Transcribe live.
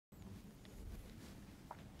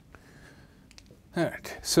All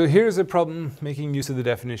right, so here's a problem making use of the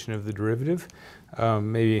definition of the derivative,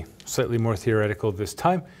 maybe slightly more theoretical this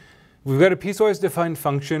time. We've got a piecewise defined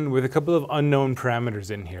function with a couple of unknown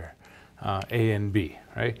parameters in here, a and b,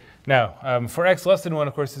 right? Now, for x less than 1,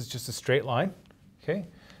 of course, it's just a straight line, okay?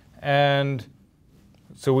 And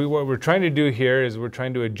so what we're trying to do here is we're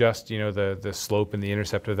trying to adjust, the slope and the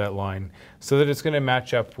intercept of that line so that it's going to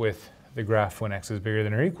match up with the graph when x is bigger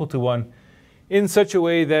than or equal to 1 in such a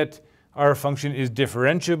way that our function is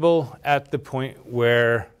differentiable at the point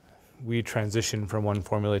where we transition from one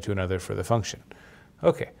formula to another for the function.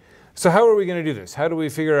 Okay, so how are we going to do this? How do we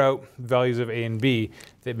figure out values of a and b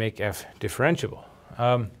that make f differentiable?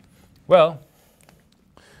 Well,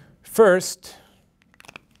 first,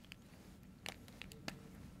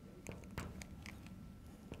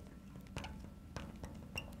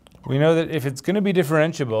 we know that if it's going to be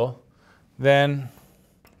differentiable, then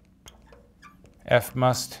f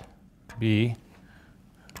must be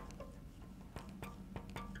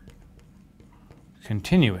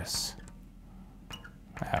continuous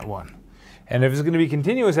at 1. And if it's going to be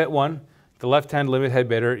continuous at 1, the left-hand limit had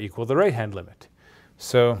better equal the right-hand limit.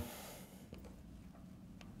 So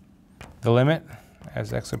the limit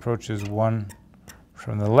as x approaches 1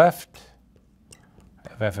 from the left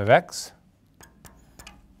of f of x,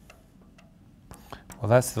 well,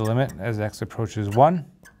 that's the limit as x approaches 1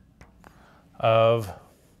 of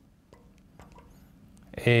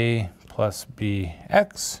a plus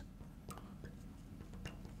bx,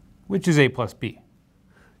 which is a plus b.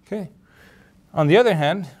 Okay. On the other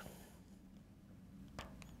hand,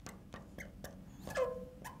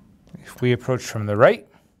 if we approach from the right,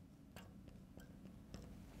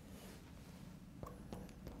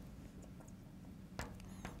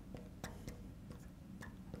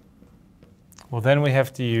 well, then we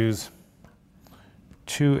have to use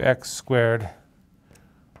 2x squared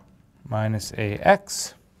minus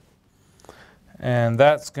ax, and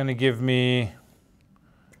that's going to give me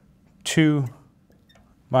 2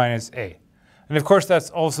 minus a. And of course, that's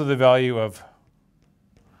also the value of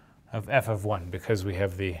f of 1 because we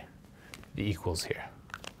have the equals here.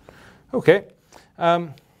 Okay.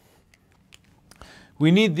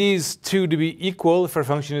 We need these two to be equal if our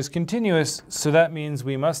function is continuous, so that means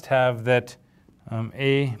we must have that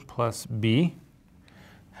a plus b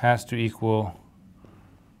has to equal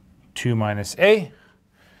 2 minus a,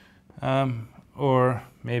 or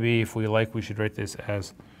maybe if we like, we should write this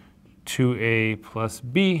as 2a plus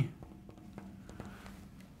b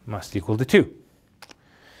must equal to 2.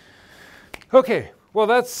 Okay, well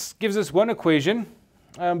that gives us one equation,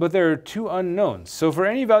 but there are two unknowns. So for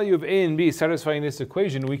any value of a and b satisfying this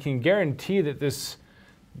equation, we can guarantee that this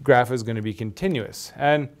graph is going to be continuous.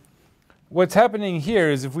 And what's happening here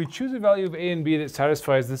is if we choose a value of a and b that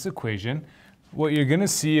satisfies this equation, what you're going to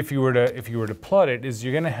see if you were to plot it is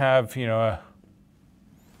you're going to have a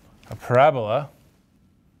parabola,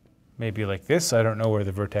 maybe like this. I don't know where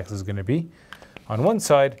the vertex is going to be on one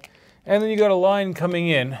side, and then you got a line coming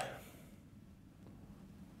in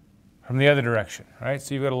from the other direction, right?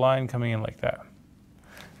 So you've got a line coming in like that.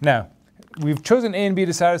 Now, we've chosen a and b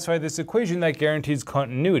to satisfy this equation that guarantees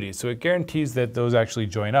continuity. So it guarantees that those actually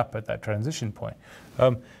join up at that transition point.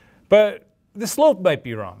 But the slope might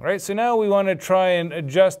be wrong, right? So now we want to try and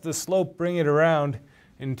adjust the slope, bring it around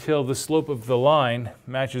until the slope of the line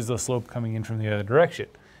matches the slope coming in from the other direction.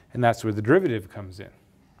 And that's where the derivative comes in.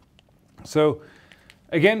 So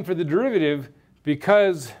again, for the derivative,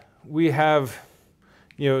 because we have,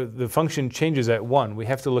 the function changes at 1, we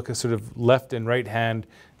have to look at sort of left and right hand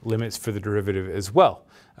limits for the derivative as well.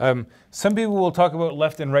 Some people will talk about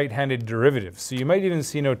left and right-handed derivatives. So you might even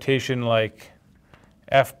see notation like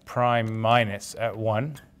f prime minus at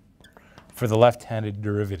 1 for the left-handed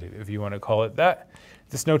derivative, if you want to call it that.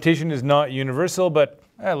 This notation is not universal, but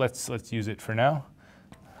let's use it for now.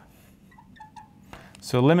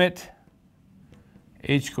 So limit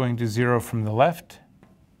h going to 0 from the left,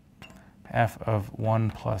 f of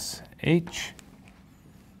 1 plus h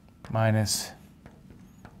minus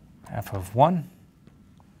f of 1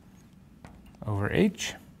 over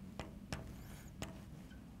h.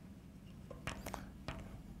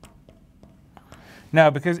 Now,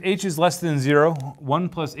 because h is less than 0, 1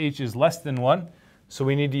 plus h is less than 1, so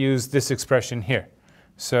we need to use this expression here.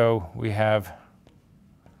 So we have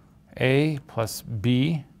a plus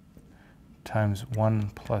b times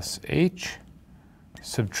 1 plus h,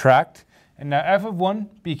 subtract. And now f of 1,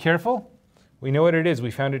 be careful. We know what it is.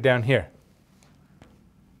 We found it down here.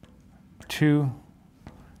 2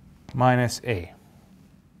 minus a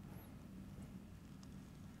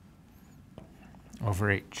over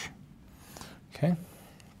h. Okay?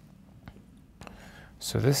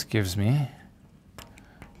 So this gives me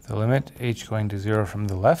the limit h going to 0 from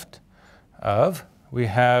the left of, we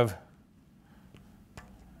have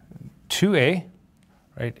 2a,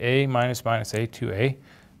 right, a minus minus a, 2a,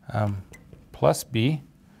 plus b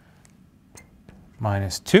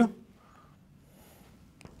minus 2.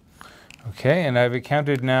 Okay, and I've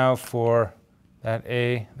accounted now for that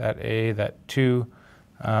 2,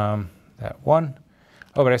 that 1.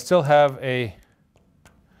 Oh, but I still have a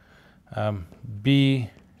b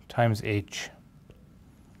times h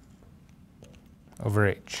over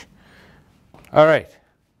h. All right,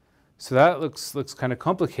 so that looks kind of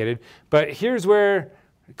complicated, but here's where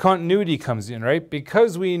continuity comes in, right?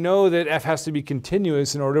 Because we know that f has to be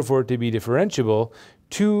continuous in order for it to be differentiable,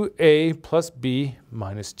 2a plus b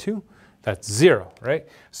minus 2, that's 0, right?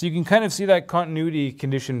 So you can kind of see that continuity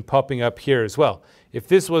condition popping up here as well. If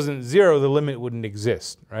this wasn't 0, the limit wouldn't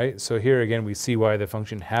exist, right? So here again we see why the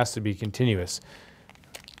function has to be continuous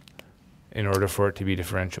in order for it to be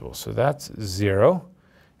differentiable. So that's 0.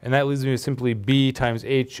 And that leaves me with simply b times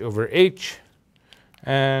h over h.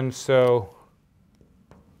 And so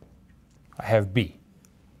I have b.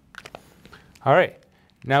 All right,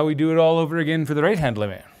 now we do it all over again for the right-hand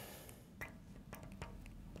limit.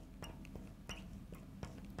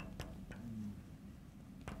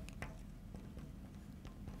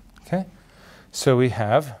 Okay, so we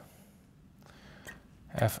have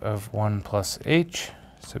f of 1 plus h,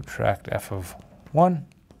 subtract f of 1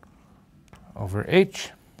 over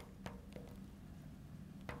h.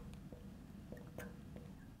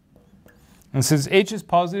 And since h is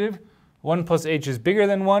positive, 1 plus h is bigger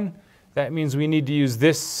than 1. That means we need to use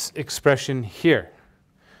this expression here.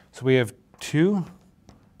 So we have 2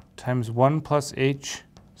 times 1 plus h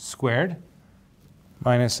squared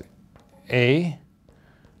minus a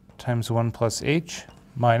times 1 plus h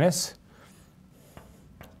minus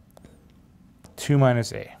 2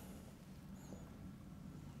 minus a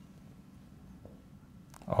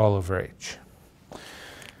all over h.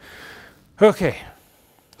 Okay,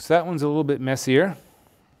 so that one's a little bit messier.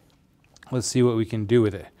 Let's see what we can do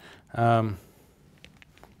with it. Maybe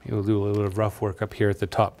we'll do a little bit of rough work up here at the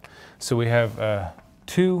top. So we have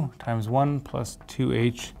 2 times 1 plus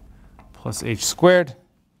 2h plus h squared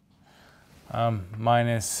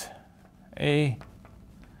minus a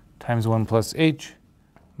times 1 plus h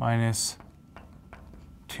minus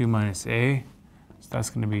 2 minus a. So that's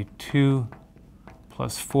going to be 2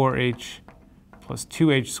 plus 4h plus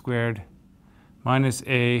 2h squared minus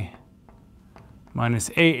a minus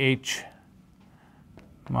ah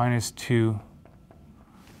minus 2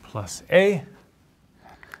 plus a.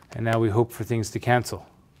 And now we hope for things to cancel.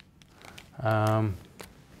 2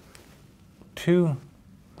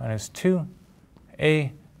 minus 2,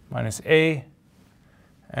 a minus a,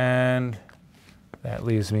 and that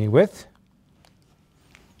leaves me with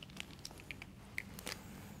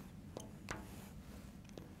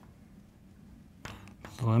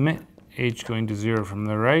the limit h going to 0 from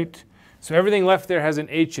the right. So everything left there has an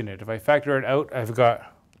h in it. If I factor it out, I've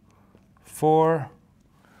got 4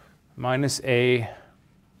 minus a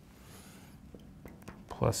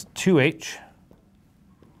plus 2h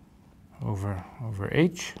over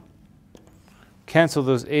h. Cancel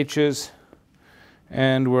those h's,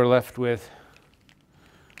 and we're left with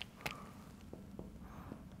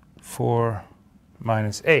 4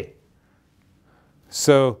 minus a.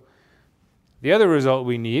 So the other result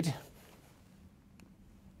we need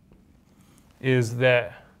is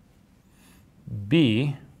that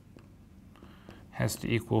b has to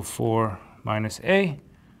equal 4 minus a,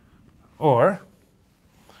 or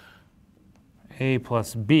a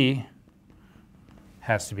plus b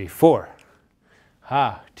has to be 4.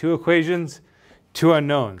 Two equations, two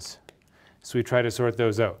unknowns. So we try to sort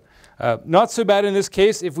those out. Not so bad in this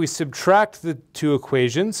case. If we subtract the two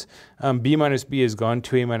equations, b minus b is gone.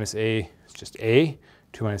 2a minus a is just a.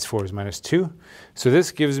 2 minus 4 is minus 2. So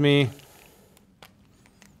this gives me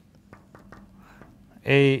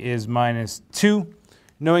a is minus 2.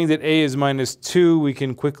 Knowing that a is minus 2, we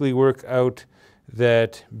can quickly work out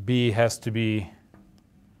that b has to be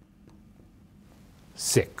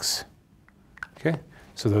 6. Okay,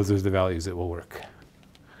 so those are the values that will work.